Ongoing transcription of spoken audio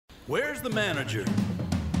Where's the manager?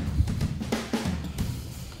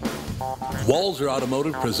 Walzer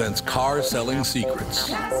Automotive presents Car Selling Secrets.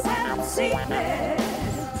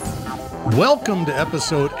 Welcome to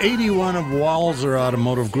episode 81 of Walzer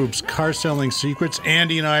Automotive Group's Car Selling Secrets.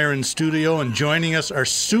 Andy and I are in studio, and joining us, our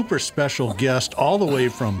super special guest all the way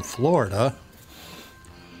from Florida,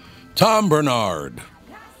 Tom Bernard.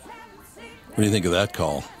 What do you think of that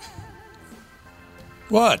call?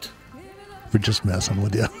 What? We're just messing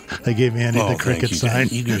with you. I gave Andy the cricket sign.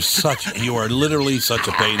 You are literally such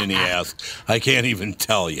a pain in the ass. I can't even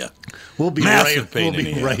tell you. We'll be Massive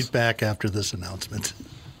right back after this announcement.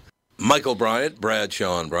 Michael Bryant, Brad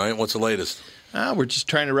Sean Bryant, what's the latest? We're just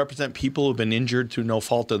trying to represent people who've been injured through no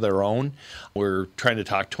fault of their own. We're trying to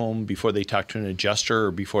talk to them before they talk to an adjuster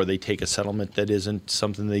or before they take a settlement that isn't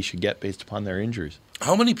something they should get based upon their injuries.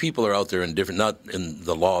 How many people are out there not in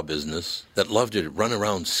the law business, that love to run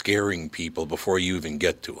around scaring people before you even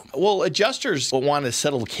get to them? Well, adjusters want to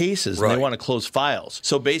settle cases and they want to close files.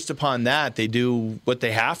 So based upon that, they do what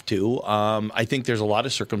they have to. I think there's a lot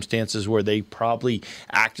of circumstances where they probably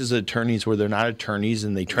act as attorneys where they're not attorneys,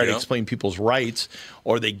 and they try to explain people's rights,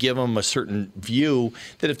 or they give them a certain view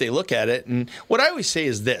that if they look at it. And what I always say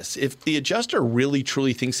is this: if the adjuster really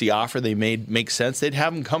truly thinks the offer they made makes sense, they'd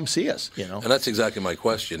have them come see us. And that's exactly my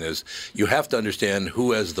question is, you have to understand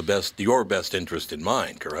who has your best interest in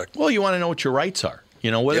mind, correct? Well, you want to know what your rights are.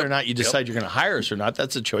 Whether or not you decide you're going to hire us or not,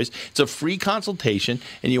 that's a choice. It's a free consultation,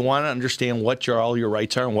 and you want to understand what all your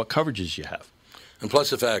rights are and what coverages you have. And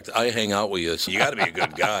plus the fact I hang out with you, so you got to be a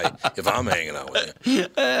good guy if I'm hanging out with you.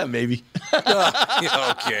 Maybe.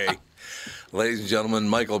 Okay. Ladies and gentlemen,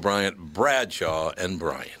 Michael Bryant, Bradshaw, and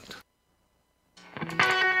Bryant.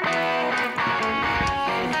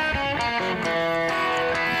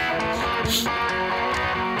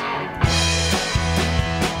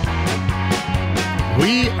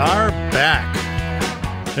 We are back.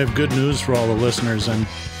 I have good news for all the listeners. I'm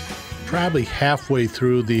probably halfway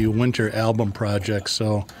through the winter album project,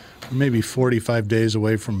 so maybe 45 days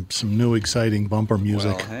away from some new exciting bumper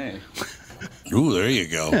music. Well, hey. Ooh, there you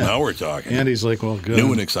go. Yeah. Now we're talking. Andy's like, well, good.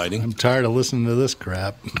 New and exciting. I'm tired of listening to this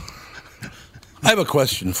crap. I have a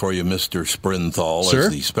question for you, Mr. Sprinthal, Sir? as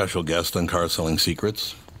the special guest on Car Selling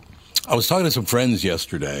Secrets. I was talking to some friends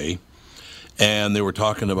yesterday, and they were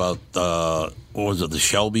talking about, the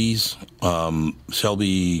Shelbys?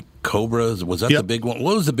 Shelby Cobras? Was that the big one?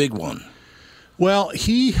 What was the big one? Well,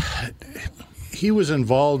 he was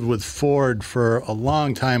involved with Ford for a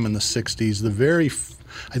long time in the 60s.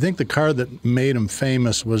 I think the car that made him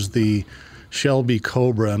famous was the Shelby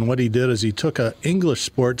Cobra, and what he did is he took an English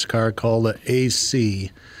sports car called the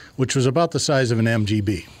AC, which was about the size of an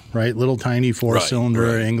MGB, right? Little tiny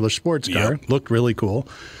four-cylinder English sports car. Yep. Looked really cool.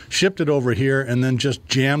 Shipped it over here and then just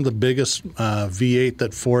jammed the biggest V8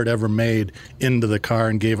 that Ford ever made into the car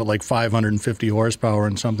and gave it like 550 horsepower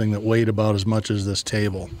and something that weighed about as much as this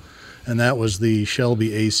table. And that was the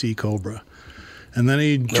Shelby AC Cobra. And then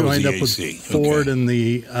he joined up with Ford in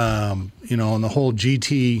the, in the whole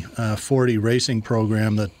GT40 racing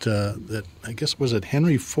program that I guess was it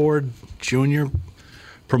Henry Ford Jr.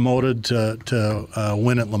 promoted to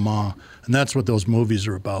win at Le Mans. And that's what those movies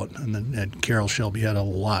are about. And Carroll Shelby had a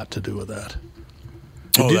lot to do with that.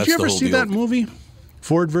 Did you ever see that movie,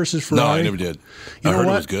 Ford versus Ferrari? No, I never did. I heard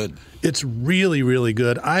it was good. It's really, really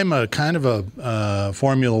good. I'm a kind of a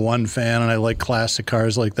Formula One fan, and I like classic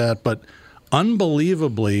cars like that. But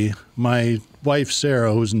unbelievably, my wife,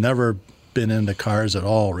 Sarah, who's never been into cars at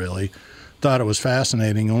all, really, thought it was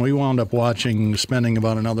fascinating. And we wound up spending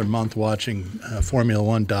about another month watching Formula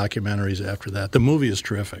One documentaries after that. The movie is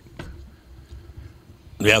terrific.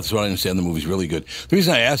 Yeah, that's what I understand. The movie's really good. The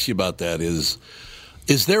reason I asked you about that is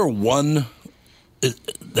there that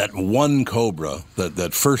one Cobra,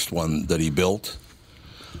 that first one that he built,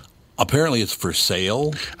 apparently it's for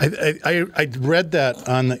sale? I read that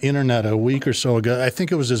on the internet a week or so ago. I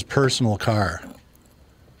think it was his personal car.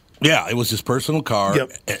 Yeah, it was his personal car.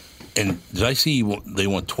 Yep. And did I see they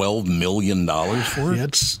want $12 million for it?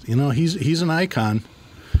 It's, he's an icon.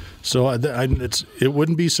 So it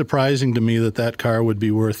wouldn't be surprising to me that car would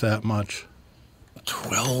be worth that much.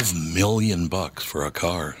 $12 million for a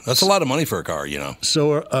car. That's a lot of money for a car,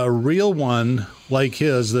 So a real one like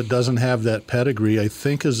his that doesn't have that pedigree, I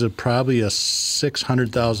think, is probably a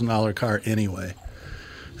 $600,000 car anyway.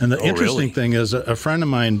 And the interesting thing is a friend of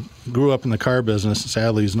mine grew up in the car business.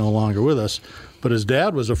 Sadly, he's no longer with us. But his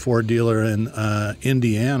dad was a Ford dealer in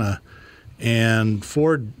Indiana. And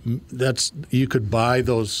Ford, you could buy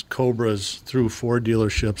those Cobras through Ford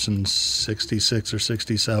dealerships in 66 or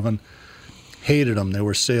 67. Hated them. They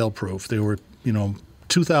were sale-proof. They were,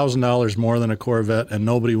 $2,000 more than a Corvette, and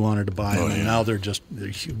nobody wanted to buy them. yeah. And now they're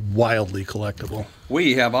wildly collectible.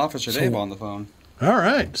 We have Officer Dave on the phone. All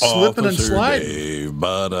right, slipping and Officer sliding. Dave,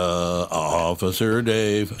 but Officer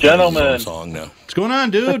Dave. Gentlemen. That's his own song now. What's going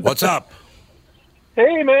on, dude? What's up?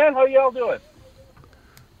 Hey, man, how y'all doing?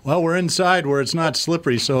 Well, we're inside where it's not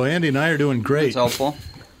slippery, so Andy and I are doing great. It's helpful.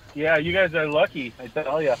 Yeah, you guys are lucky. I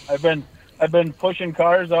tell you, I've been pushing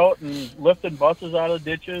cars out and lifting buses out of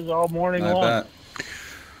ditches all morning I long. bet.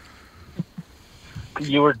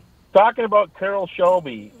 You were talking about Carroll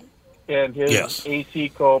Shelby and his Yes. AC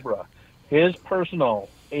Cobra. His personal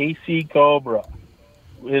AC Cobra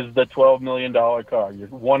is the $12 million car. You're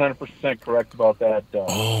 100% correct about that, Doug.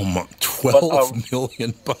 Oh, my, $12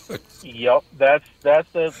 million bucks. Yep, that's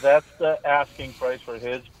the asking price for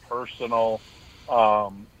his personal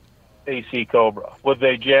AC Cobra. Would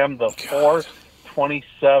they jam the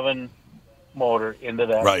 427 motor into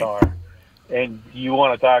that Right. car? And you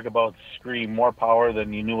want to talk about scream, more power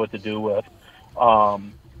than you knew what to do with.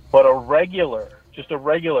 But a regular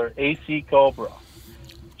AC Cobra,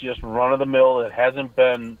 just run of the mill, that hasn't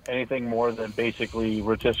been anything more than basically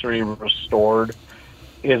rotisserie restored,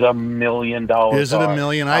 is $1 million. Is it $1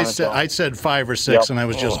 million? I said 5 or 6, Yep. and I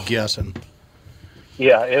was just guessing.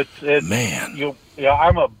 Yeah, it's Man.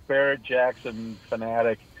 I'm a Barrett Jackson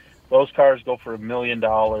fanatic. Those cars go for $1 million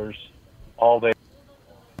all day.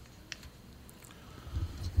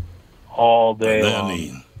 All day I long.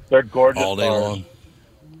 mean, They're gorgeous all day cars. long.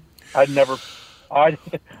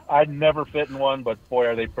 I'd never fit in one, but boy,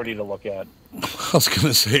 are they pretty to look at. I was going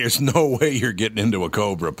to say, there's no way you're getting into a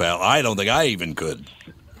Cobra, pal. I don't think I even could.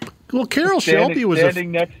 Well, Carroll Shelby was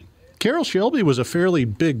Standing next. a fairly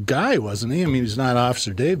big guy, wasn't he? I mean, he's not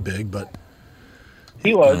Officer Dave big, but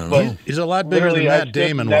He was, but he's a lot bigger than literally, Matt I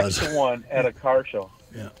Damon stood was. next to one at a car show.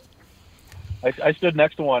 Yeah. I stood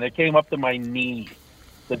next to one. It came up to my knee.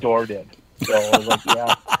 The door did. So I was like,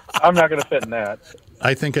 yeah, I'm not going to fit in that.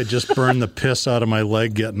 I think I just burned the piss out of my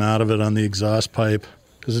leg getting out of it on the exhaust pipe.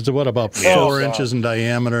 Because it's about 4 God. inches in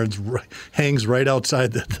diameter. It hangs right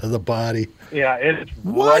outside the body. Yeah, it's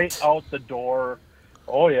What? right out the door.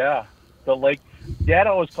 Oh, yeah. The lake. Dad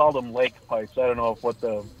always called them lake pipes. I don't know what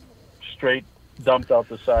the straight dumped out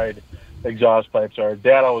the side exhaust pipes are.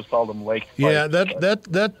 Dad always called them lake pipes. Yeah,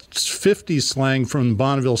 that's 50s slang from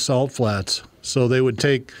Bonneville Salt Flats. So they would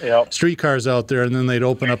take Yep. streetcars out there, and then they'd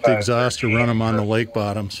open up the exhaust to run them on the lake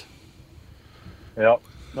bottoms. Yep.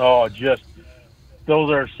 Oh,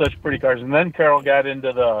 those are such pretty cars. And then Carroll got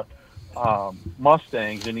into the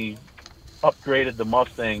Mustangs, and he upgraded the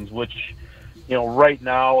Mustangs, which, right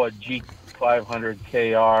now a G500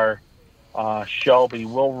 KR Shelby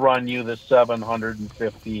will run you the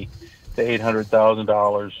 $750,000 to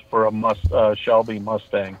 $800,000 for a Shelby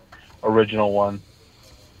Mustang, original one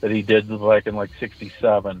that he did in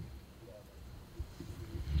 67.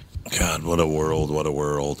 God, what a world! What a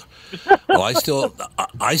world! Well, I still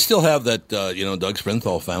have that. Doug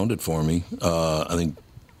Sprinthal found it for me. I think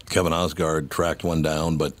Kevin Osgard tracked one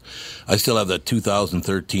down, but I still have that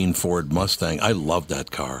 2013 Ford Mustang. I love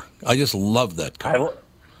that car. I just love that car.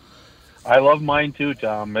 I love mine too,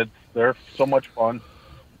 Tom. They're so much fun.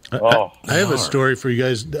 Oh, I have a story for you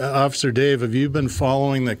guys. Officer Dave, have you been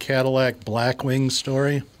following the Cadillac Blackwing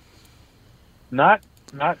story? not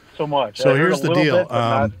so much. So I heard here's a the little deal. bit,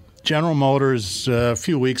 but not- General Motors a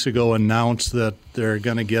few weeks ago announced that they're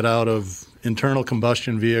going to get out of internal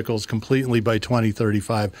combustion vehicles completely by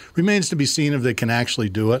 2035. Remains to be seen if they can actually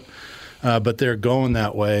do it, but they're going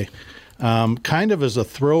that way. Kind of as a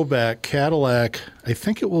throwback, Cadillac, I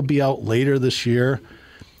think it will be out later this year,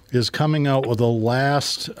 is coming out with the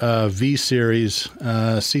last V-Series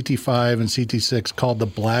CT5 and CT6 called the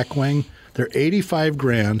Blackwing. They're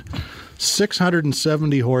 $85,000,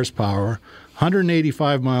 670 horsepower,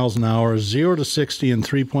 185 miles an hour, 0 to 60 in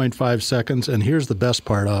 3.5 seconds. And here's the best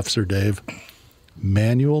part, Officer Dave,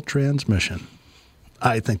 manual transmission.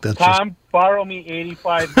 I think that's Tom, borrow me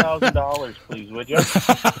 $85,000, please, would you?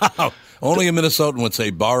 Only a Minnesotan would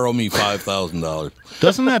say, "Borrow me $5,000."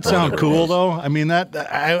 Doesn't that sound cool, though? I mean,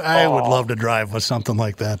 I would love to drive with something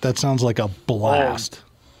like that. That sounds like a blast.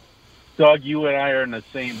 Doug, you and I are in the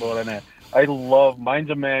same boat on that. I love my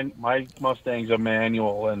Mustang's a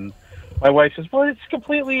manual, and my wife says, "Well, it's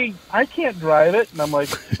completely. I can't drive it," and I'm like,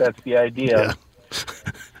 "That's the idea."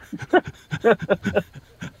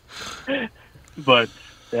 But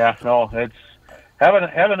yeah, no, it's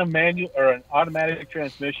having a manual or an automatic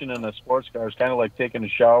transmission in a sports car is kind of like taking a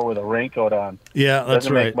shower with a raincoat on. Yeah, that's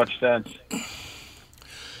Doesn't right. make much sense.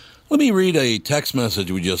 Let me read a text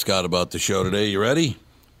message we just got about the show today. You ready?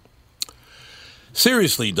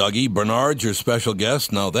 Seriously, Dougie, Bernard's your special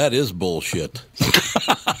guest? Now that is bullshit.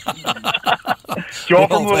 Joe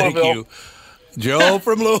from Thank Louisville. you. Joe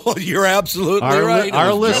from Louisville. You're absolutely right. Our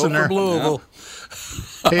It was Joe listener. from Louisville.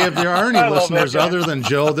 Hey, if there are any I love listeners that guy. other than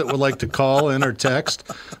Joe that would like to call in or text,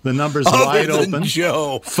 the number's Other wide than open.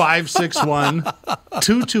 Joe.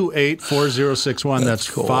 561-228-4061. That's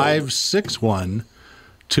cold.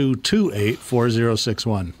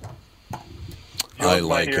 561-228-4061. I Joe's my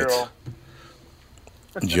like it. hero.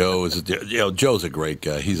 Joe's a great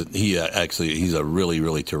guy. He's a really,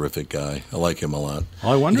 really terrific guy. I like him a lot.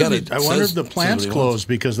 I wonder He if kinda the says plant's what he closed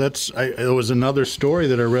because it was another story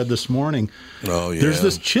that I read this morning. Oh, yeah. There's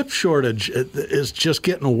this chip shortage. It is just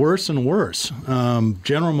getting worse and worse.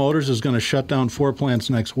 General Motors is going to shut down 4 plants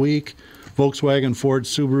next week. Volkswagen, Ford,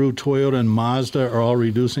 Subaru, Toyota, and Mazda are all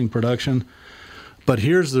reducing production. But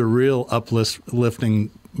here's the real uplifting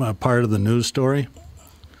part of the news story.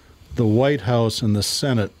 The White House and the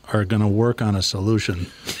Senate are going to work on a solution.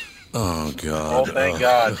 Oh, God. Oh, thank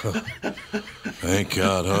God. Thank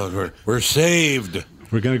God. Oh, we're saved.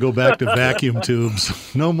 We're going to go back to vacuum tubes.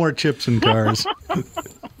 No more chips in cars.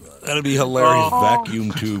 That'd be hilarious.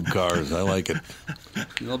 Vacuum tube cars. I like it.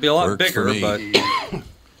 It'll be a lot Works for bigger, me. but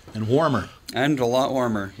And warmer. and a lot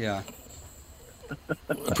warmer. Yeah.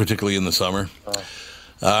 Particularly in the summer. All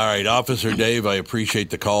right, Officer Dave, I appreciate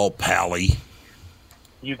the call. Pally.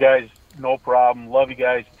 You guys, no problem. Love you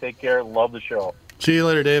guys. Take care. Love the show. See you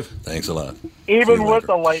later, Dave. Thanks a lot. See Even you with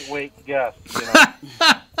later. a lightweight guest,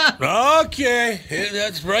 Okay,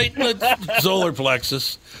 that's right in the solar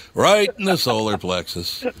plexus. Right in the solar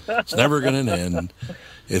plexus. It's never going to end.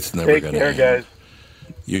 It's never Take going to care, end. guys.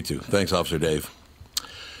 You too. Thanks, Officer Dave.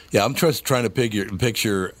 Yeah, I'm just trying to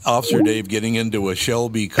picture Officer Dave getting into a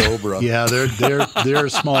Shelby Cobra. Yeah, they're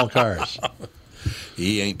small cars.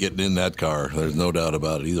 He ain't getting in that car. There's no doubt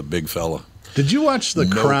about it. He's a big fella. Did you watch The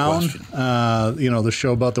No Crown? question. The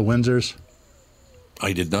show about the Windsors?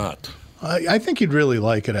 I did not. I think you'd really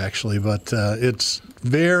like it, actually, but it's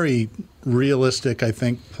very realistic, I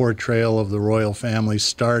think, portrayal of the royal family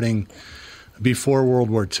starting before World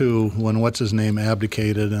War II when what's-his-name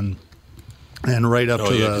abdicated and right up to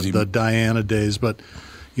 'cause he- the Diana days. But,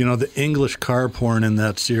 the English car porn in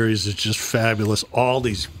that series is just fabulous. All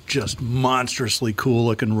these just monstrously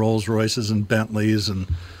cool-looking Rolls-Royces and Bentleys and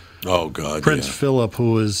Oh, God, Prince yeah. Philip,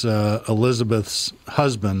 who is Elizabeth's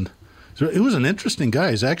husband. So he was an interesting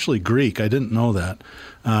guy. He's actually Greek. I didn't know that.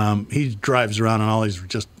 He drives around in all these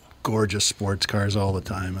just gorgeous sports cars all the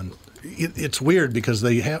time, and it's weird because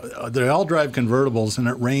they all drive convertibles, and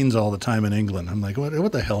it rains all the time in England. I'm like,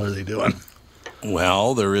 what the hell are they doing?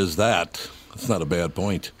 Well, there is that. That's not a bad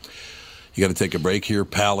point. You got to take a break here,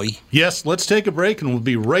 Pally. Yes, let's take a break, and we'll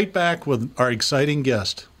be right back with our exciting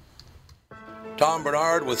guest. Tom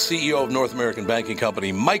Bernard with CEO of North American Banking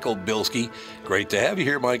Company, Michael Bilski. Great to have you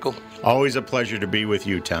here, Michael. Always a pleasure to be with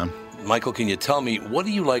you, Tom. Michael, can you tell me, what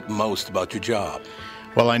do you like most about your job?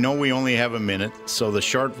 Well, I know we only have a minute, so the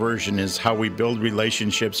short version is how we build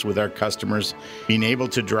relationships with our customers, being able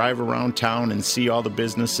to drive around town and see all the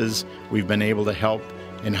businesses we've been able to help,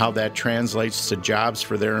 and how that translates to jobs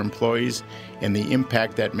for their employees and the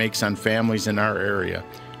impact that makes on families in our area.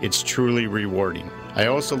 It's truly rewarding. I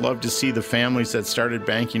also love to see the families that started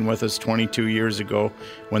banking with us 22 years ago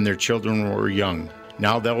when their children were young.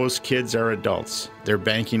 Now those kids are adults. They're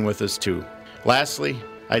banking with us too. Lastly,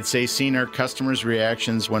 I'd say seeing our customers'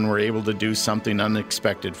 reactions when we're able to do something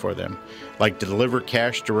unexpected for them, like deliver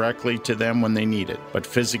cash directly to them when they need it, but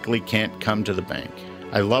physically can't come to the bank.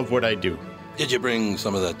 I love what I do. Did you bring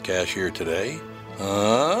some of that cash here today?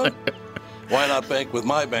 Huh? Why not bank with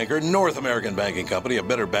my banker, North American Banking Company, a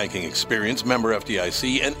better banking experience, member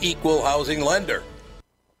FDIC, and equal housing lender.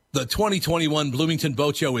 The 2021 Bloomington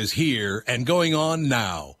Boat Show is here and going on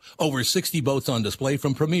now. Over 60 boats on display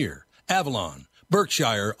from Premier, Avalon,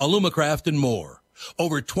 Berkshire, Alumacraft, and more.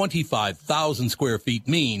 Over 25,000 square feet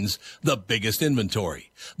means the biggest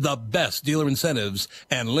inventory, the best dealer incentives,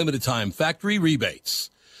 and limited time factory rebates.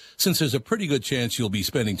 Since there's a pretty good chance you'll be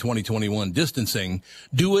spending 2021 distancing,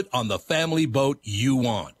 do it on the family boat you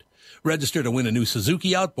want. Register to win a new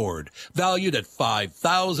Suzuki outboard valued at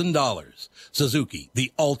 $5,000. Suzuki,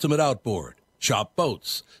 the ultimate outboard. Shop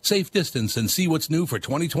boats, safe distance, and see what's new for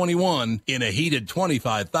 2021 in a heated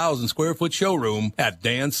 25,000 square foot showroom at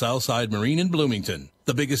Dan Southside Marine in Bloomington.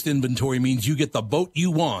 The biggest inventory means you get the boat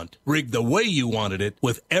you want, rigged the way you wanted it,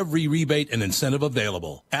 with every rebate and incentive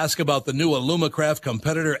available. Ask about the new Alumacraft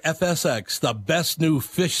Competitor FSX, the best new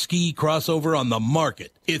fish ski crossover on the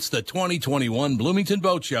market. It's the 2021 Bloomington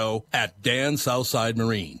Boat Show at Dan Southside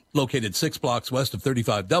Marine, located 6 blocks west of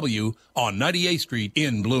 35W on 98th Street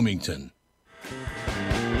in Bloomington.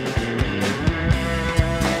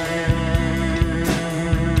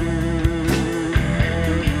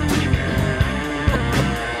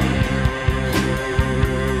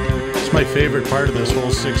 It's my favorite part of this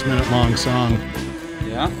whole 6-minute long song.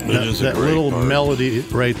 Yeah. That little melody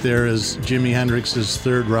right there is Jimi Hendrix's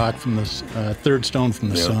Third Stone from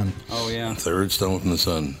the Sun. Oh, yeah. Third Stone from the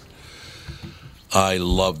Sun. I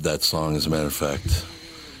loved that song, as a matter of fact.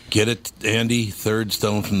 Get it, Andy? Third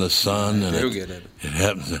Stone from the Sun. I do get it. It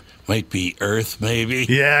happens. It might be Earth, maybe.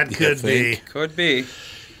 Yeah, it could be. Could be.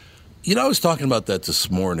 You know, I was talking about that this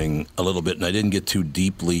morning a little bit, and I didn't get too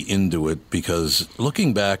deeply into it because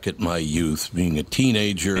looking back at my youth, being a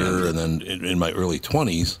teenager and then in my early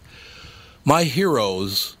 20s, my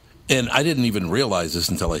heroes, and I didn't even realize this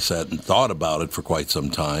until I sat and thought about it for quite some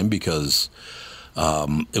time because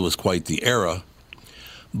it was quite the era.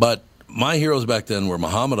 But my heroes back then were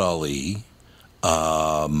Muhammad Ali,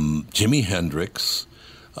 Jimi Hendrix,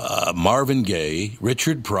 Marvin Gaye,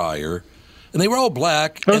 Richard Pryor, and they were all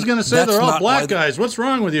black. I was going to say they're all black guys. What's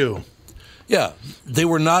wrong with you? Yeah, they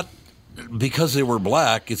were not because they were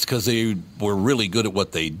black. It's because they were really good at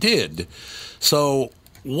what they did. So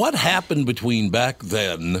what happened between back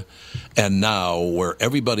then and now where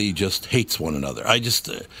everybody just hates one another?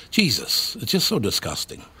 Jesus, it's just so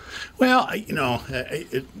disgusting. Well,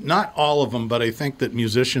 not all of them, but I think that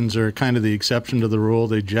musicians are kind of the exception to the rule.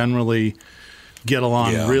 They generally get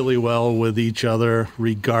along really well with each other,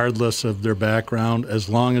 regardless of their background, as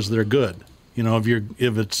long as they're good. You know,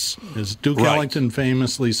 if it's, as Duke Ellington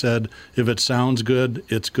famously said, if it sounds good,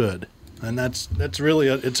 it's good, and that's really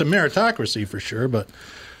it's a meritocracy for sure. But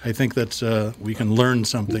I think that's we can learn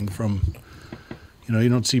something from. You know, you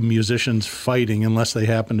don't see musicians fighting unless they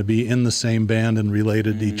happen to be in the same band and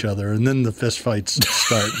related to each other, and then the fist fights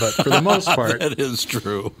start. But for the most part, that is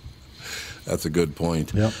true. That's a good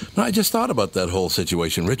point. Yep. No, I just thought about that whole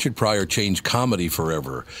situation. Richard Pryor changed comedy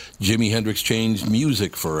forever. Jimi Hendrix changed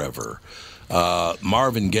music forever.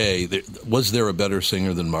 Marvin Gaye, was there a better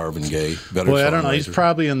singer than Marvin Gaye? Better I don't know. He's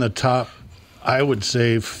probably in the top, I would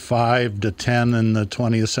say, 5 to 10 in the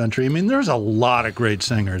 20th century. I mean, there's a lot of great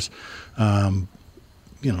singers.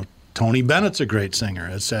 Tony Bennett's a great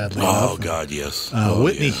singer, sadly enough. Oh, God, yes.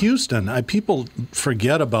 Whitney Houston. People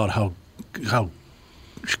forget about how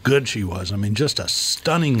good she was. I mean, just a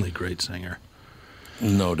stunningly great singer.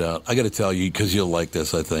 No doubt. I got to tell you, because you'll like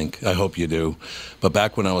this, I think. I hope you do. But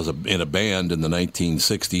back when I was in a band in the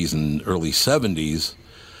 1960s and early 70s,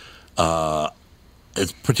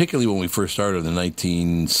 it's particularly when we first started in the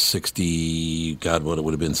 1960, God, what it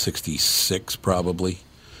would have been, 66 probably,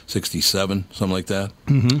 67, something like that.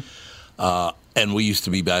 Mm-hmm. And we used to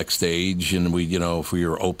be backstage, and we, if we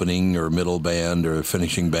were opening or middle band or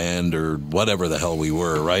finishing band or whatever the hell we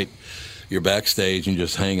were, right? You're backstage and you're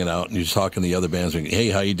just hanging out and you're just talking to the other bands. Like, hey,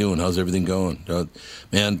 how you doing? How's everything going?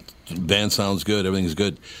 Man, band sounds good. Everything's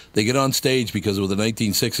good. They get on stage because with the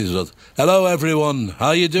 1960s, it was, hello, everyone.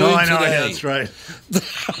 How you doing today? Yeah, that's right.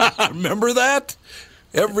 Remember that?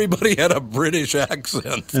 Everybody had a British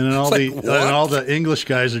accent. And then all the English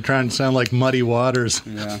guys are trying to sound like Muddy Waters.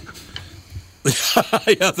 Yeah.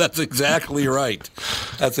 Yeah, that's exactly right.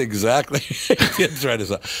 That's exactly right.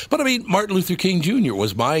 But I mean, Martin Luther King Jr.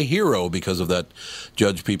 was my hero because of that.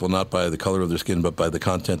 Judge people not by the color of their skin, but by the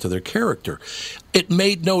content of their character. It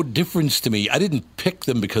made no difference to me. I didn't pick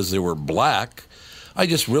them because they were black. I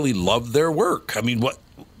just really loved their work. I mean,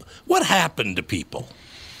 what happened to people?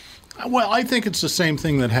 Well, I think it's the same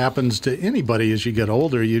thing that happens to anybody as you get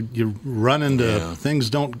older. You run into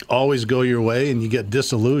things don't always go your way, and you get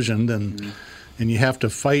disillusioned, and you have to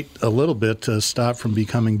fight a little bit to stop from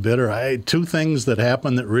becoming bitter. Two things that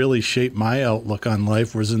happened that really shaped my outlook on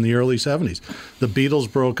life was in the early 70s. The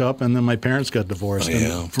Beatles broke up, and then my parents got divorced.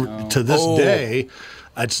 To this day,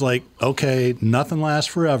 it's like, okay, nothing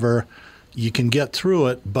lasts forever. You can get through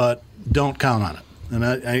it, but don't count on it. And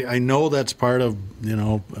I know that's part of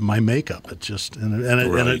my makeup. It's just and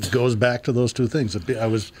it goes back to those two things. I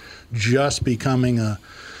was just becoming a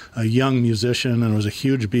young musician and was a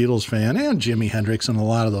huge Beatles fan and Jimi Hendrix and a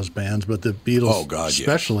lot of those bands, but the Beatles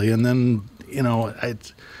especially. Yes. And then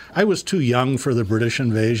I was too young for the British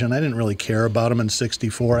invasion. I didn't really care about them in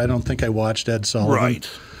 '64. I don't think I watched Ed Sullivan. Right.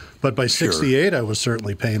 But by 68, I was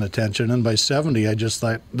certainly paying attention. And by 70, I just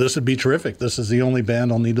thought, this would be terrific. This is the only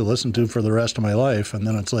band I'll need to listen to for the rest of my life. And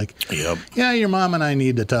then it's like, yeah, your mom and I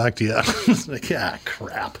need to talk to you. It's like, yeah,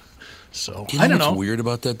 crap. So, I don't know. What's weird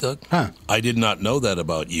about that, Doug? Huh? I did not know that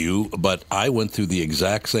about you, but I went through the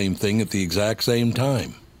exact same thing at the exact same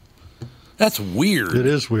time. That's weird. It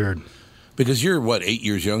is weird. Because you're,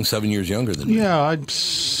 7 years younger than me? Yeah, I'm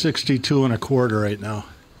 62 and a quarter right now.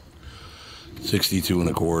 62 and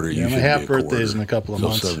a quarter. Yeah, You my should half be a birthday's quarter. in a couple of So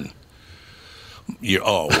months. 7.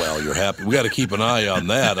 You're happy. We got to keep an eye on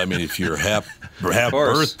that. I mean, if you're half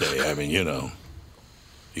course. birthday, I mean, you know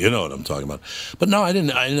what I'm talking about. But no, I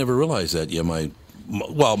didn't. I never realized that. Yeah, my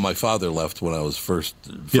father left when I was first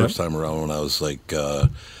time around when I was like I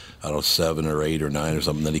don't know 7 or 8 or 9 or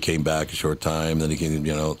something. Then he came back a short time. Then he came,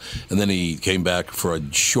 and then he came back for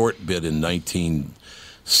a short bit in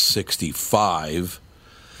 1965.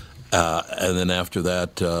 And then after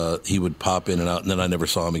that, he would pop in and out, and then I never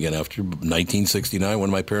saw him again after 1969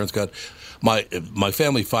 when my parents got. My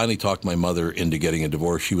family finally talked my mother into getting a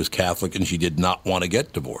divorce. She was Catholic, and she did not want to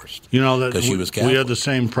get divorced. That she was Catholic. We had the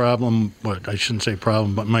same problem. I shouldn't say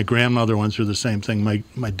problem, but my grandmother went through the same thing. My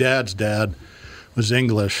dad's dad was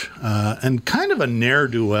English and kind of a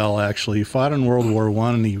ne'er-do-well, actually. He fought in World War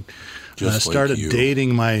I, and he started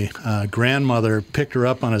dating my grandmother, picked her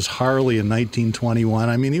up on his Harley in 1921.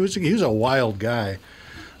 I mean, he was a wild guy.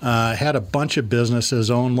 Had a bunch of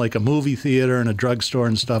businesses, owned like a movie theater and a drugstore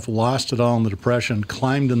and stuff, lost it all in the Depression,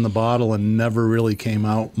 climbed in the bottle and never really came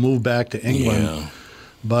out, moved back to England.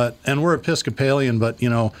 Yeah. And we're Episcopalian, but,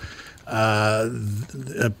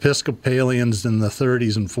 Episcopalians in the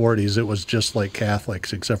 30s and 40s, it was just like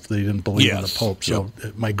Catholics, except for they didn't believe in the Pope. So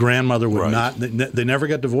my grandmother would not, they never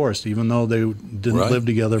got divorced, even though they didn't live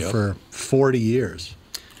together for 40 years.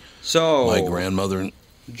 So, my grandmother,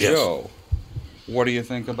 Joe, what do you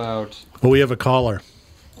think about... Well, we have a caller.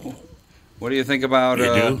 What do you think about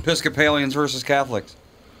Episcopalians versus Catholics?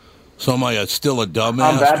 So am I still a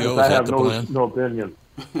dumbass, Joe? Is that the plan? No opinion.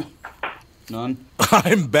 None?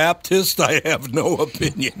 I'm Baptist. I have no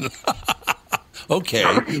opinion. Okay.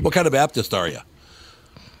 What kind of Baptist are you?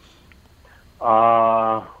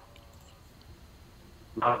 Not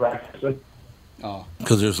practicing. Oh.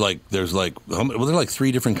 Because there's like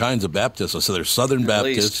 3 different kinds of Baptists. So there's Southern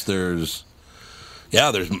Baptists. There's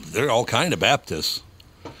all kind of Baptists.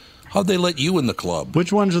 How'd they let you in the club?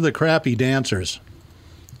 Which ones are the crappy dancers?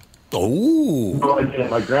 Oh. No idea.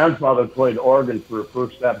 My grandfather played organ for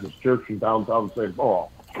First Baptist Church in downtown St. Paul.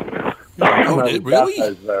 Oh,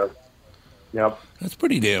 really? There. Yep. That's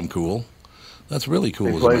pretty damn cool. That's really cool,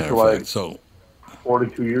 as a played matter for of fact. So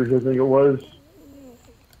 42 years, I think it was,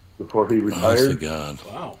 before he retired. Honest to God.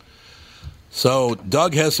 Wow. So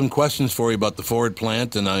Doug has some questions for you about the Ford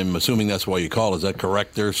plant, and I'm assuming that's why you called. Is that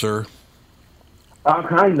correct there, sir?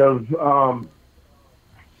 Kind of.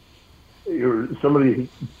 Somebody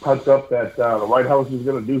pumped up that the White House is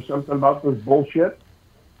going to do something about this bullshit.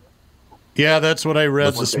 Yeah, that's what I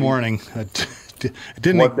read this morning. It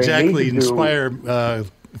didn't exactly inspire a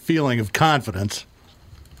feeling of confidence.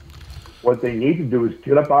 What they need to do is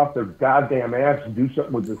get up off their goddamn ass and do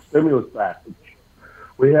something with the stimulus package.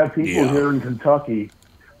 We have people here in Kentucky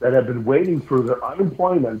that have been waiting for their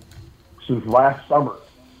unemployment since last summer.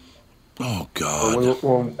 Oh, God.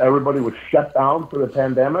 When everybody was shut down for the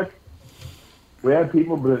pandemic, we have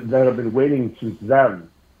people that have been waiting since then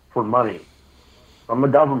for money from the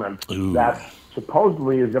government that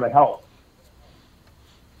supposedly is going to help.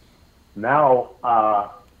 Now,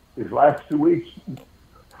 these last 2 weeks,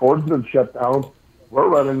 Ford's been shut down. We're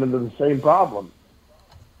running into the same problem.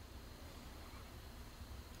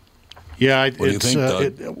 Yeah, what do you think,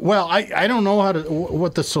 Doug? I don't know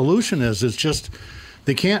what the solution is. It's just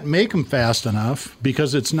they can't make them fast enough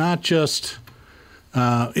because it's not just.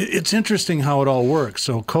 It's interesting how it all works.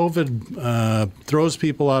 So COVID throws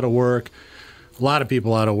people out of work, a lot of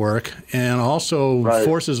people out of work, and also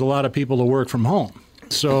forces a lot of people to work from home.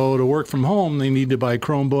 So to work from home, they need to buy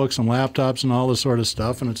Chromebooks and laptops and all this sort of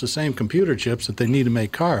stuff, and it's the same computer chips that they need to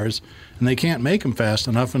make cars, and they can't make them fast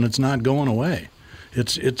enough, and it's not going away.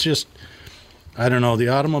 It's just, I don't know, the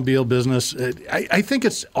automobile business, I think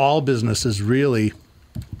it's all businesses really,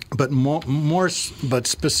 but but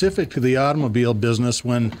specific to the automobile business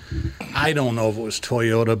when, I don't know if it was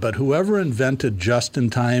Toyota, but whoever invented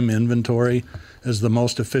just-in-time inventory as the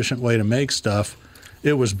most efficient way to make stuff,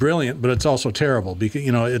 it was brilliant, but it's also terrible because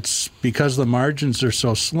it's because the margins are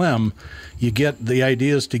so slim. You get the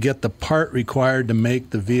idea is to get the part required to make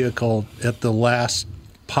the vehicle at the last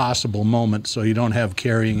possible moment, so you don't have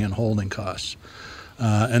carrying and holding costs.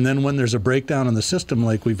 And then when there's a breakdown in the system,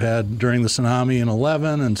 like we've had during the tsunami in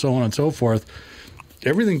 11 and so on and so forth,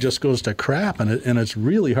 everything just goes to crap, and it's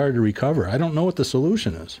really hard to recover. I don't know what the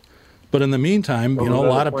solution is. But in the meantime, a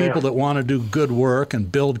lot of people that want to do good work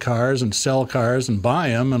and build cars and sell cars and buy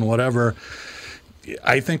them and whatever,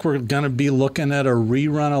 I think we're going to be looking at a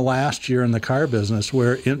rerun of last year in the car business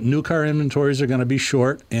where new car inventories are going to be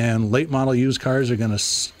short and late model used cars are going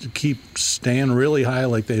to keep staying really high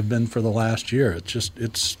like they've been for the last year.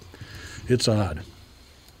 It's odd.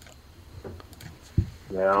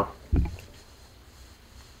 Yeah.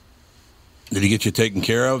 Did he get you taken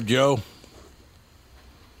care of, Joe?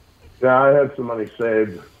 Yeah, I had some money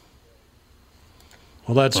saved.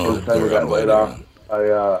 Well, that's By good. the time we got laid off,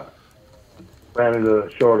 I ran into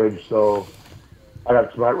a shortage, so I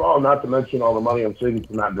got smart. Well, not to mention all the money I'm saving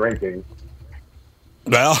from not drinking.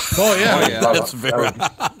 Well, that's very.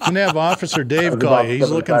 Can have Officer Dave call you. He's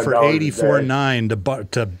looking for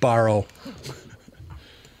 $84,900 to borrow.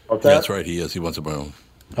 What's that? That's right, he is. He wants to borrow.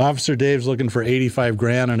 Officer Dave's looking for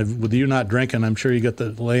 $85,000, and with you not drinking, I'm sure you got the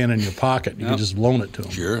laying in your pocket. You can just loan it to him.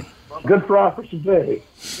 Sure. Good for Officer Dave.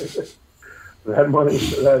 That money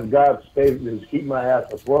that God saved is keeping my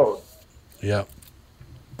ass afloat. Yep.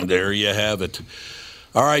 There you have it.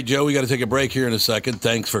 All right, Joe, we got to take a break here in a second.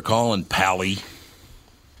 Thanks for calling, Pally.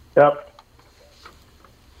 Yep.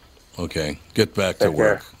 Okay, get back to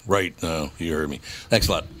work right now. You heard me. Thanks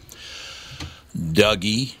a lot.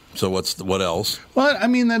 Dougie, so what else? Well, I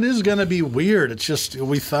mean, that is going to be weird. It's just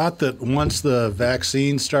we thought that once the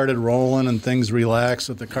vaccine started rolling and things relaxed,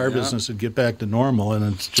 that the car business would get back to normal,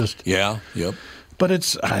 and it's just yep. But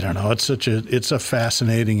I don't know. It's a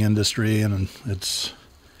fascinating industry, and it's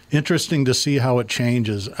interesting to see how it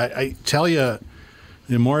changes. I tell you,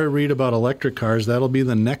 the more I read about electric cars, that'll be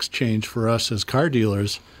the next change for us as car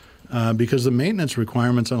dealers. Because the maintenance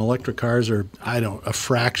requirements on electric cars are, a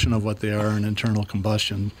fraction of what they are in internal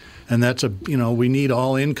combustion. And that's we need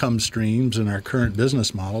all income streams in our current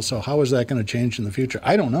business model. So how is that going to change in the future?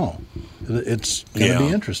 I don't know. It's going to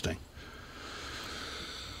be interesting.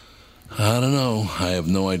 I don't know. I have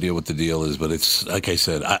no idea what the deal is, but it's, like I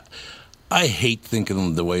said, I hate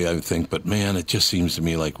thinking the way I think, but man, it just seems to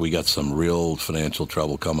me like we got some real financial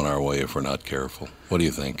trouble coming our way if we're not careful. What do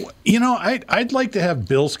you think? I'd like to have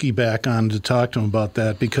Bilski back on to talk to him about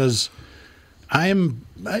that, because I'm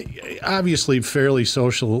obviously fairly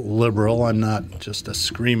social liberal. I'm not just a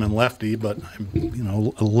screaming lefty, but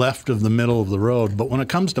I'm left of the middle of the road. But when it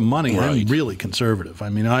comes to money, I'm really conservative. I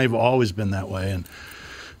mean, I've always been that way, and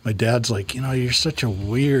my dad's like, you're such a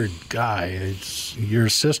weird guy. Your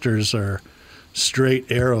sisters are straight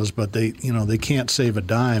arrows, but they can't save a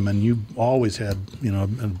dime, and you always had,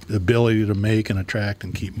 an ability to make and attract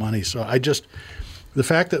and keep money. So the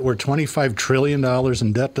fact that we're $25 trillion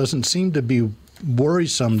in debt doesn't seem to be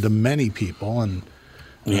worrisome to many people. And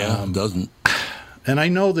it doesn't. And I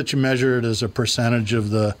know that you measure it as a percentage of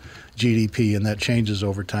the GDP, and that changes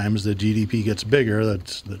over time as the GDP gets bigger.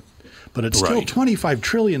 But it's still $25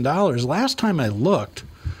 trillion. Last time I looked,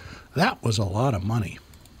 that was a lot of money.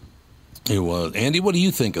 It was. Andy, what do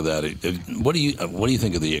you think of that? What do you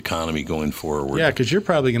think of the economy going forward? Yeah, because you're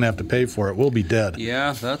probably going to have to pay for it. We'll be dead.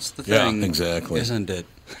 Yeah, that's the thing. Yeah, exactly. Isn't it?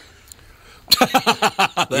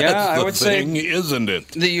 I would say, isn't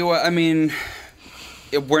it?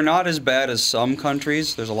 We're not as bad as some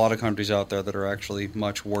countries. There's a lot of countries out there that are actually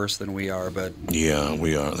much worse than we are. But yeah,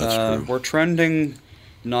 we are. That's true. We're trending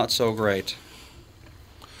not so great.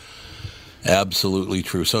 Absolutely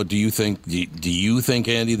true. So, do you think,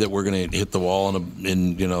 Andy, that we're going to hit the wall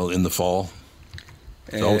in the fall?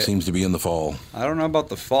 It all seems to be in the fall. I don't know about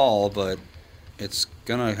the fall, but it's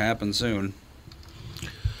going to happen soon.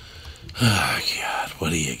 Oh, God,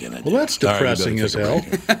 what are you going to do? Well, that's depressing as hell.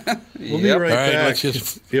 We'll be right back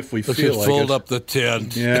if we feel like it. Fold up the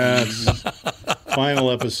tent. Yeah, it's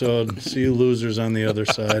final episode. See you losers on the other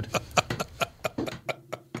side.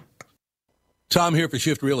 Tom here for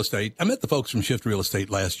Shift Real Estate. I met the folks from Shift Real Estate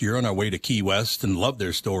last year on our way to Key West and loved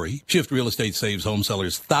their story. Shift Real Estate saves home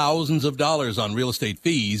sellers thousands of dollars on real estate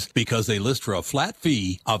fees because they list for a flat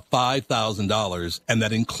fee of $5,000, and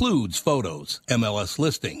that includes photos, MLS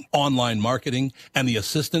listing, online marketing, and the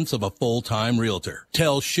assistance of a full-time realtor.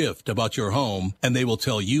 Tell Shift about your home, and they will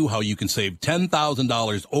tell you how you can save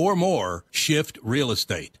 $10,000 or more. Shift Real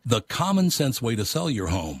Estate, the common sense way to sell your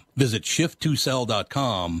home. Visit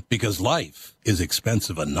shift2sell.com, because life is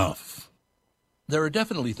expensive enough. There are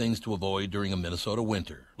definitely things to avoid during a Minnesota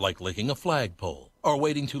winter, like licking a flagpole or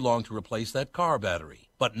waiting too long to replace that car battery.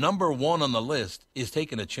 But number one on the list is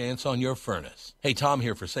taking a chance on your furnace. Hey, Tom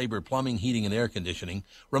here for Sabre Plumbing, Heating, and Air Conditioning,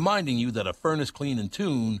 reminding you that a furnace clean and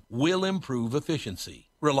tune will improve efficiency,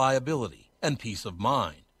 reliability, and peace of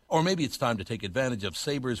mind. Or maybe it's time to take advantage of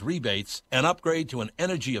Sabre's rebates and upgrade to an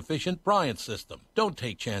energy-efficient Bryant system. Don't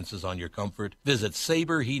take chances on your comfort. Visit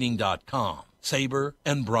SaberHeating.com. Sabre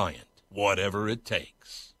and Bryant, whatever it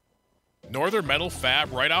takes. Northern Metal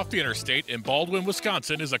Fab, right off the interstate in Baldwin,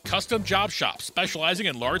 Wisconsin, is a custom job shop specializing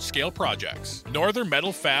in large-scale projects. Northern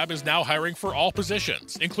Metal Fab is now hiring for all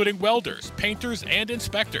positions, including welders, painters, and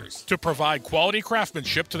inspectors, to provide quality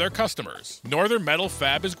craftsmanship to their customers. Northern Metal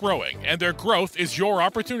Fab is growing, and their growth is your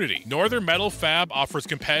opportunity. Northern Metal Fab offers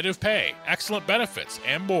competitive pay, excellent benefits,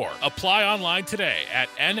 and more. Apply online today at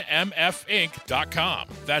nmfinc.com.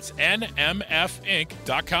 That's nmfinc.com.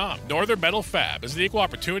 Northern Metal Fab is the equal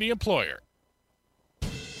opportunity employer.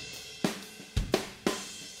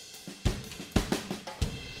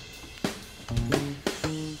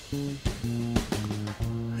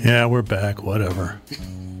 Yeah, we're back. Whatever.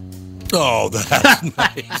 Oh, that's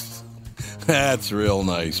nice. That's real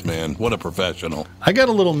nice, man. What a professional. I got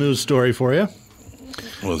a little news story for you.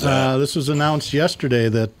 What was that? This was announced yesterday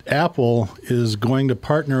that Apple is going to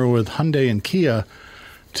partner with Hyundai and Kia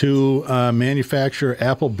to manufacture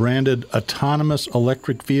Apple-branded autonomous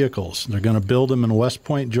electric vehicles. They're going to build them in West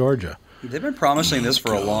Point, Georgia. They've been promising this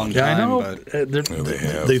for a long time. Yeah, I know.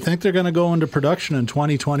 But They think they're going to go into production in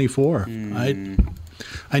 2024.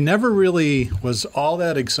 I never really was all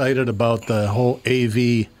that excited about the whole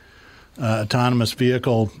AV autonomous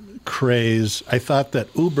vehicle craze. I thought that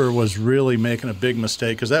Uber was really making a big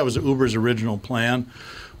mistake because that was Uber's original plan,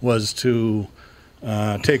 was to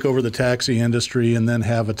take over the taxi industry and then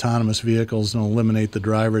have autonomous vehicles and eliminate the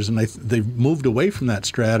drivers. And they've moved away from that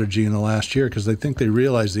strategy in the last year because they think they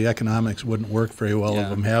realized the economics wouldn't work very well of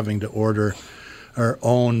them having to order or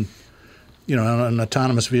own. An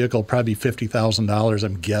autonomous vehicle, probably $50,000,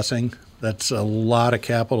 I'm guessing. That's a lot of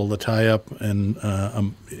capital to tie up in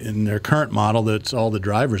their current model. That's all the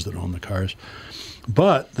drivers that own the cars.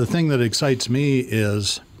 But the thing that excites me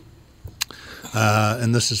is,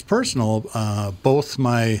 and this is personal, both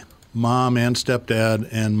my mom and stepdad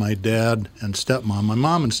and my dad and stepmom, my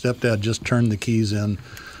mom and stepdad just turned the keys in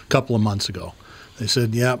a couple of months ago. They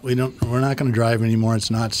said, we're not going to drive anymore.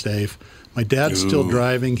 It's not safe. My dad's still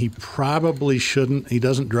driving. He probably shouldn't. He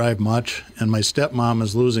doesn't drive much. And my stepmom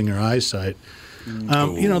is losing her eyesight.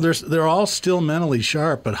 They're all still mentally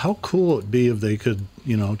sharp, but how cool it would be if they could,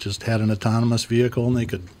 just had an autonomous vehicle and they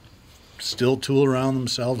could still tool around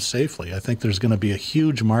themselves safely. I think there's going to be a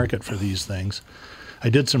huge market for these things. I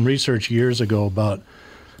did some research years ago about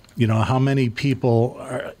how many people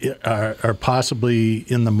are possibly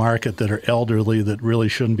in the market that are elderly that really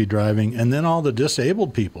shouldn't be driving, and then all the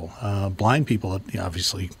disabled people, blind people that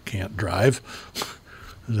obviously can't drive.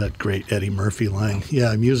 That great Eddie Murphy line.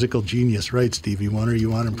 Yeah, musical genius, right, Stevie Wonder?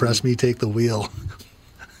 You want to impress me? Take the wheel.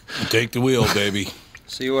 Take the wheel, baby.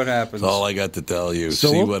 See what happens. That's all I got to tell you.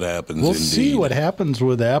 So see what happens. We'll indeed. see what happens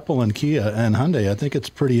with Apple and Kia and Hyundai. I think it's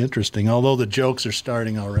pretty interesting, although the jokes are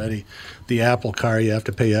starting already. The Apple car, you have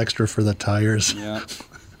to pay extra for the tires. Yeah.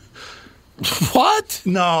 What?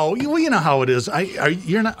 No, you know how it is. Are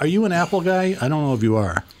you an Apple guy? I don't know if you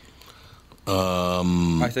are.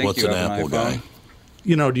 I think what's you an have Apple iPhone. guy? Do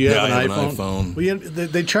you have an I have iPhone? an iPhone. Well,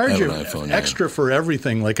 they charge you extra for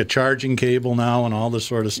everything, like a charging cable now and all this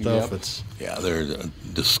sort of stuff. Yep. They're a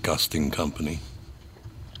disgusting company.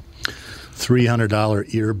 $300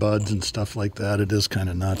 earbuds and stuff like that. It is kind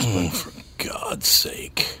of nuts. For God's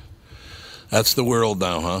sake. That's the world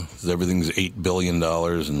now, huh? Everything's $8 billion,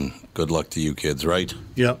 and good luck to you kids, right?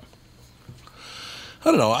 Yep.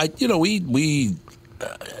 I don't know. We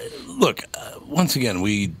look, once again,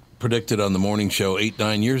 we predicted on the morning show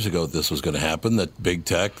 8-9 years ago this was going to happen, that big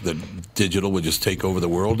tech, that digital would just take over the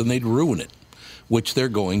world and they'd ruin it, which they're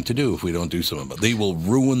going to do if we don't do something about it. They will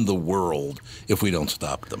ruin the world if we don't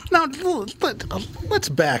stop them. Now, let's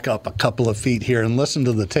back up a couple of feet here and listen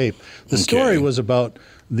to the tape. The story was about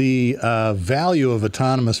the value of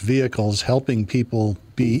autonomous vehicles helping people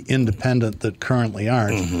be independent that currently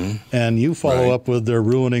aren't. And you follow up with they're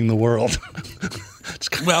ruining the world.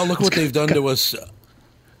 Well, look what they've done to us.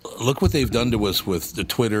 Look what they've done to us with the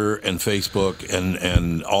Twitter and Facebook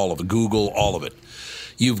and all of it, Google, all of it.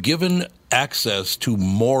 You've given access to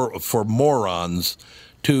for morons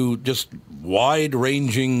to just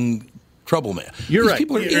wide-ranging troublemakers. You're right.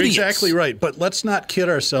 People are You're idiots. exactly right. But let's not kid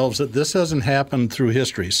ourselves that this hasn't happened through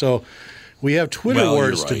history. So we have Twitter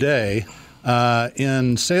wars today.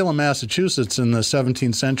 In Salem, Massachusetts, in the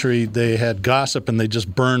 17th century, they had gossip and they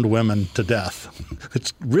just burned women to death.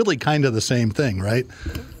 It's really kind of the same thing, right?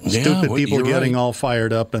 Stupid people getting all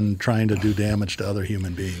fired up and trying to do damage to other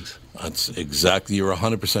human beings. That's exactly, you're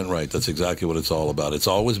 100% right. That's exactly what it's all about. It's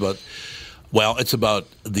always about, well, it's about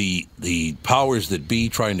the powers that be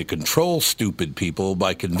trying to control stupid people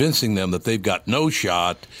by convincing them that they've got no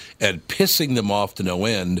shot and pissing them off to no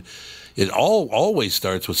end. It always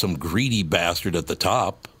starts with some greedy bastard at the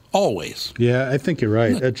top. Always. Yeah, I think you're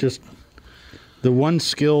right. It just The one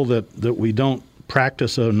skill that we don't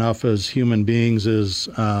practice enough as human beings is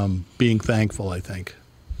being thankful, I think.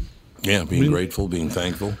 Yeah, being grateful, being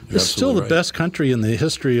thankful. It's still the best country in the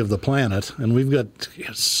history of the planet, and we've got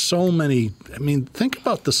so many. I mean, think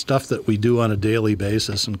about the stuff that we do on a daily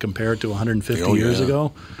basis and compare it to 150 years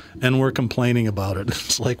ago, and we're complaining about it.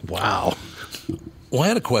 It's like, wow. Well, I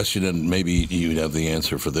had a question, and maybe you'd have the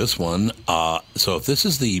answer for this one. So if this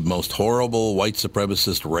is the most horrible, white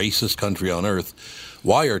supremacist, racist country on earth,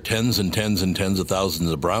 why are tens and tens and tens of thousands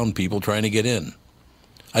of brown people trying to get in?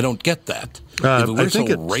 I don't get that. If we're so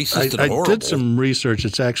racist and horrible. I did some research.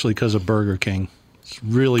 It's actually because of Burger King. It's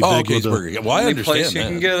really big with Burger King. Well, I understand that.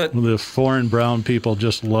 Can get it. The foreign brown people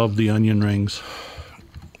just love the onion rings.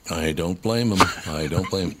 I don't blame them. I don't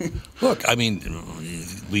blame them. Look, I mean,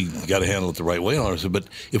 we got to handle it the right way, but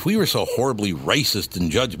if we were so horribly racist and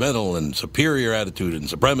judgmental and superior attitude and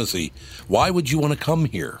supremacy, why would you want to come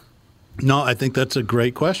here? No, I think that's a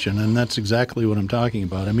great question, and that's exactly what I'm talking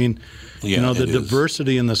about. I mean, the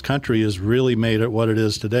diversity in this country has really made it what it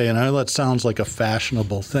is today. And I know that sounds like a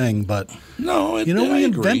fashionable thing, but we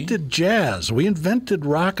invented jazz. We invented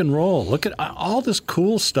rock and roll. Look at all this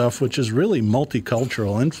cool stuff, which is really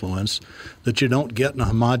multicultural influence that you don't get in a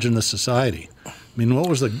homogenous society. I mean, what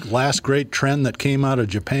was the last great trend that came out of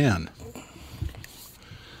Japan?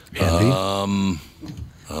 Andy?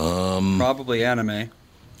 Probably anime.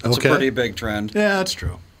 It's a pretty big trend. Yeah, that's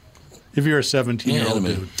true. If you're a 17-year-old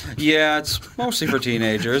dude. Yeah, it's mostly for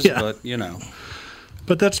teenagers, but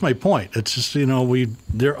But that's my point. It's just,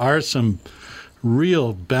 there are some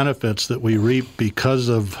real benefits that we reap because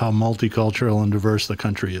of how multicultural and diverse the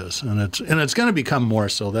country is. And it's going to become more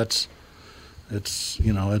so. It's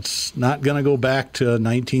not going to go back to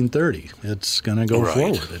 1930. It's going to go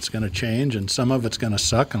forward. It's going to change, and some of it's going to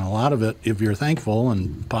suck, and a lot of it, if you're thankful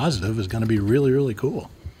and positive, is going to be really, really cool.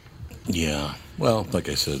 Yeah. Well, like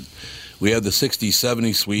I said, we have the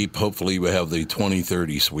 60-70 sweep. Hopefully we have the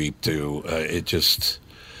 20-30 sweep, too. It's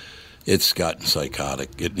gotten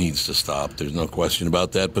psychotic. It needs to stop. There's no question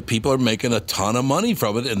about that. But people are making a ton of money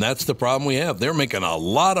from it, and that's the problem we have. They're making a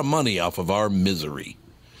lot of money off of our misery.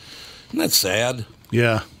 Isn't that sad?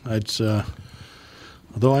 Yeah.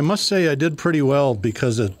 Although I must say I did pretty well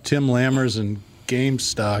because of Tim Lammers and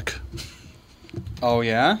GameStop. Oh,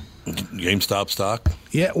 yeah? GameStop stock?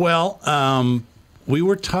 Yeah, well, we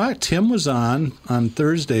were Tim was on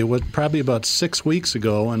Thursday, probably about 6 weeks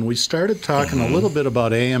ago, and we started talking a little bit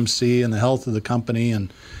about AMC and the health of the company.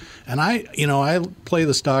 And I play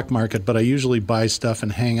the stock market, but I usually buy stuff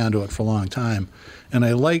and hang on to it for a long time. And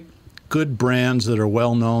I like good brands that are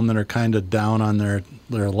well known that are kind of down on their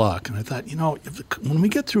luck. And I thought, when we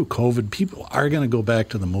get through COVID, people are going to go back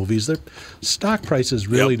to the movies. Their stock price is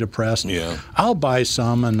really depressed. Yeah. I'll buy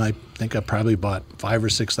some, and I think I probably bought $5,000 or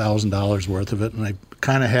 $6,000 worth of it, and I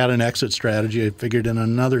kind of had an exit strategy. I figured in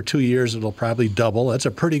another 2 years it'll probably double. That's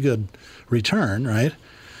a pretty good return, right?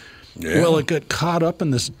 Yeah. Well, it got caught up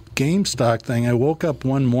in this GameStop thing. I woke up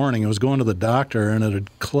one morning, I was going to the doctor, and it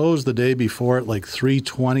had closed the day before at like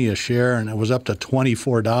 $3.20 a share, and it was up to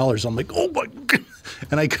 $24. I'm like, oh my God.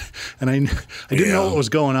 And I didn't know what was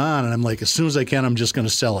going on, and I'm like, as soon as I can, I'm just going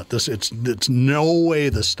to sell it. It's no way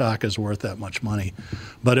the stock is worth that much money.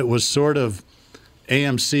 But it was sort of,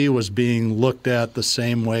 AMC was being looked at the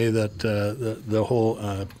same way that the whole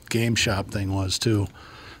GameStop thing was too,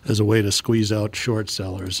 as a way to squeeze out short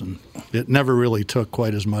sellers. And it never really took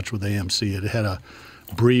quite as much with AMC. It had a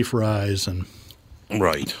brief rise.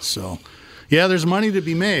 Right. So, yeah, there's money to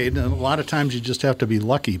be made. And a lot of times you just have to be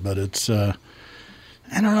lucky, but it's,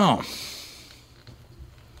 I don't know.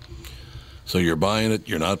 So you're buying it,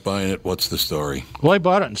 you're not buying it. What's the story? Well, I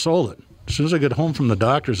bought it and sold it. As soon as I got home from the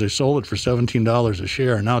doctors, I sold it for $17 a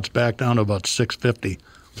share, and now it's back down to about $6.50.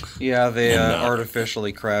 Yeah, they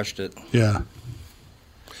artificially crashed it. Yeah.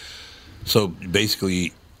 So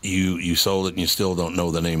basically, you sold it and you still don't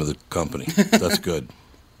know the name of the company. That's good.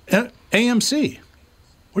 AMC.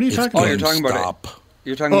 What are you talking about? Oh, you're talking about it.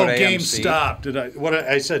 You're talking about AMC. GameStop.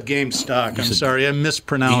 I said GameStop. I'm sorry, I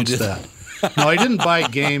mispronounced that. No, I didn't buy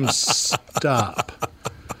GameStop.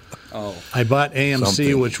 Oh. I bought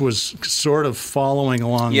AMC, which was sort of following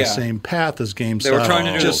along the same path as GameStop. They were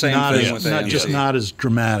trying to do the same thing with AMC. Just not as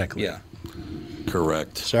dramatically. Yeah.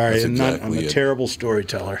 Correct. Sorry, I'm a terrible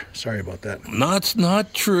storyteller. Sorry about that. That's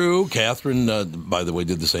not true. Catherine, by the way,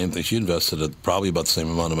 did the same thing. She invested probably about the same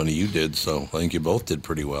amount of money you did, so I think you both did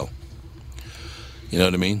pretty well. You know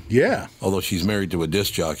what I mean? Yeah. Although she's married to a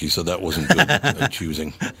disc jockey, so that wasn't good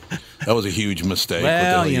choosing. That was a huge mistake.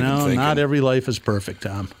 Well, not every life is perfect,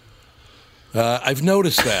 Tom. I've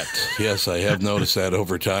noticed that. Yes, I have noticed that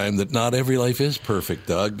over time, that not every life is perfect,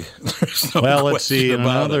 Doug. There's no Well, let's see. In question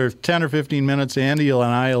about another it. 10 or 15 minutes, Andy and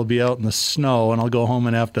I will be out in the snow, and I'll go home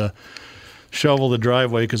and have to shovel the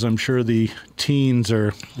driveway because I'm sure the teens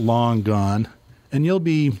are long gone. And you'll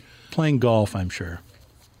be playing golf, I'm sure.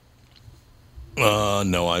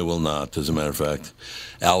 No, I will not. As a matter of fact,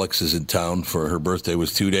 Alex is in town for her birthday.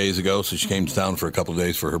 Was 2 days ago, so she came to town for a couple of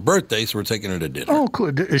days for her birthday. So we're taking her to dinner. Oh, cool.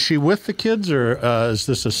 Is she with the kids, or is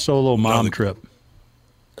this a solo mom trip?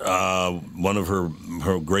 One of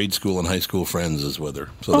her grade school and high school friends is with her.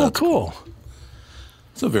 So Oh, that's cool.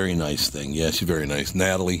 It's a very nice thing. Yeah, she's very nice.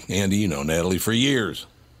 Natalie, Andy, you know Natalie for years.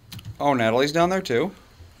 Oh, Natalie's down there too?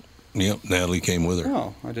 Yep, Natalie came with her.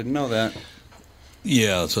 Oh, I didn't know that.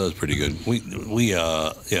 Yeah, so that's pretty good.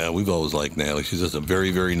 We've always liked Natalie. She's just a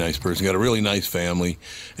very, very nice person. Got a really nice family.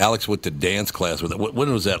 Alex went to dance class with her.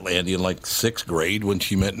 When was that, Andy? In like 6th grade when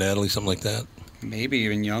she met Natalie, something like that? Maybe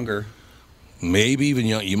even younger. Maybe even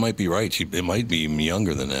young. You might be right. It might be even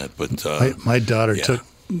younger than that. But My daughter yeah. took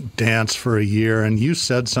dance for a year, and you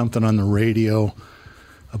said something on the radio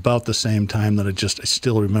about the same time that I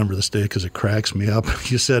still remember this day because it cracks me up.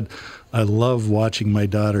 You said, "I love watching my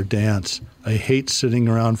daughter dance. I hate sitting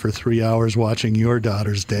around for 3 hours watching your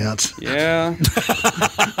daughters dance." Yeah.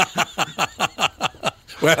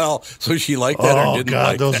 Well, so she liked that or didn't God,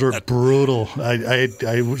 like those that? were brutal. I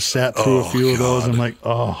sat through a few of those. God. I'm like,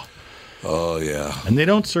 oh. Oh, yeah. And they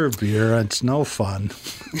don't serve beer. It's no fun.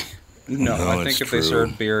 No, I it's think if they true.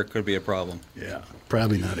 served beer, it could be a problem. Yeah,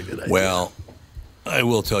 probably not a good idea. Well, I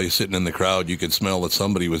will tell you, sitting in the crowd, you could smell that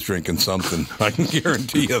somebody was drinking something. I can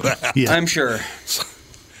guarantee you that. Yeah. I'm sure.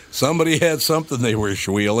 Somebody had something they were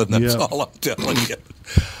schweiling. That's Yeah. all I'm telling you.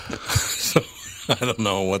 So, I don't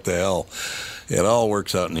know what the hell. It all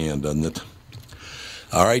works out in the end, doesn't it?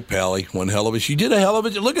 All right, Pally, one hell of a... You did a hell of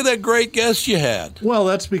it. Look at that great guest you had. Well,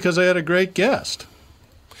 that's because I had a great guest.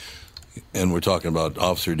 And we're talking about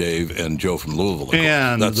Officer Dave and Joe from Louisville. of course.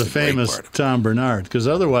 And That's the great famous part. Tom Bernard, because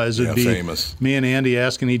otherwise it'd be famous. me and Andy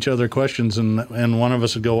asking each other questions, and one of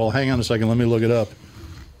us would go, well, hang on a second, let me look it up.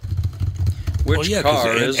 Which Well, yeah, 'cause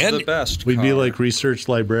car is Andy- the best We'd be car? like research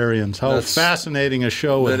librarians. How That's- fascinating a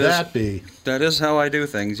show would that is- that be? That is how I do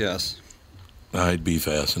things, yes. I'd be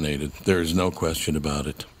fascinated. There's no question about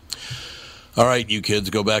it. All right, you kids,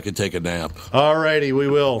 go back and take a nap. All righty, we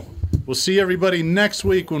will. We'll see everybody next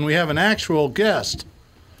week when we have an actual guest.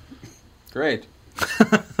 Great.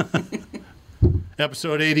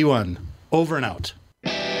 Episode 81. Over and out.